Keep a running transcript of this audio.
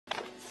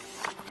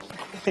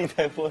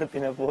Lista de fuerte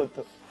en la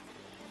foto.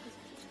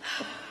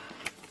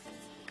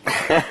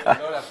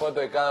 No, la foto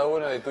de cada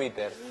uno de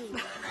Twitter.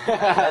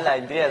 La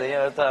intriga tenía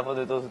que ver toda la foto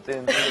de todos ustedes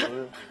en Twitter,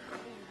 boludo.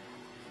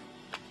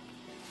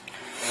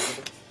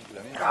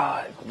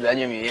 El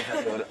cumpleaños de mi vieja,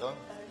 seguro.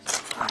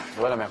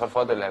 Igual la mejor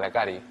foto es la de la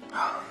Cari.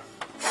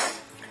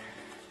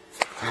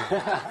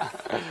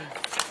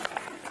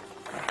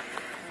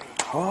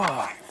 Oh.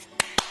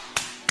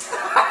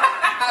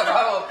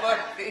 ¡Vamos por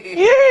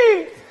ti!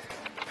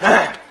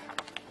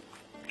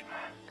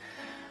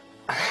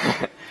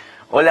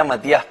 Hola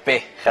Matias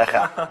P,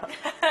 jaja.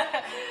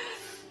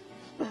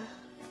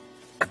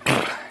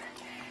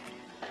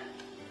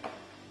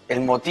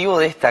 El motivo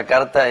de esta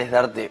carta es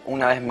darte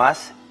una vez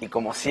más y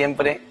como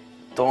siempre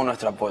todo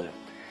nuestro apoyo.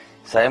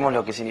 Sabemos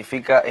lo que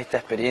significa esta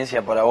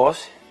experiencia para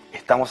vos,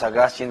 estamos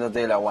acá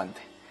haciéndote el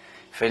aguante,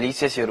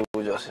 felices y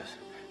orgullosos.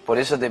 Por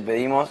eso te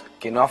pedimos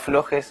que no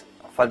aflojes,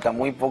 falta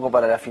muy poco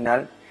para la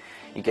final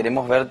y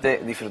queremos verte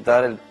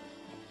disfrutar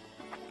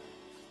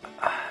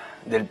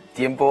del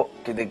tiempo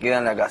que te queda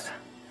en la casa.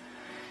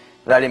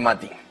 Dale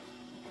Mati,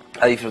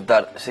 a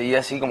disfrutar, seguí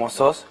así como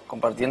sos,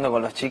 compartiendo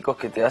con los chicos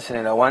que te hacen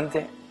el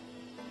aguante,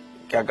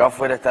 que acá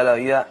afuera está la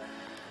vida,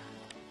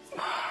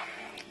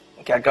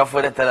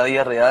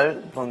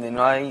 real, donde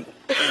no hay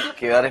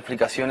que dar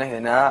explicaciones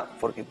de nada,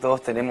 porque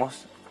todos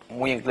tenemos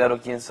muy en claro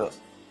quién sos.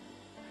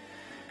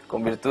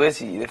 Con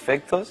virtudes y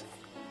defectos,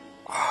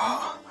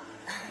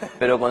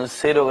 pero con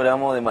 0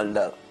 gramos de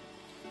maldad.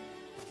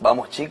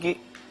 Vamos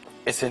chiqui,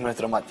 ese es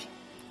nuestro Mati.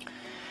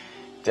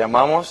 Te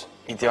amamos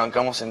y te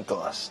bancamos en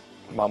todas.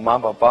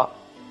 Mamá, papá,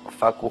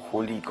 Facu,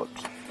 Juli y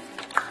Coti.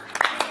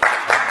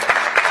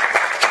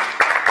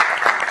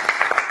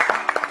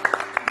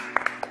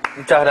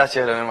 Muchas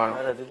gracias, Gran Hermano.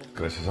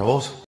 Gracias a vos.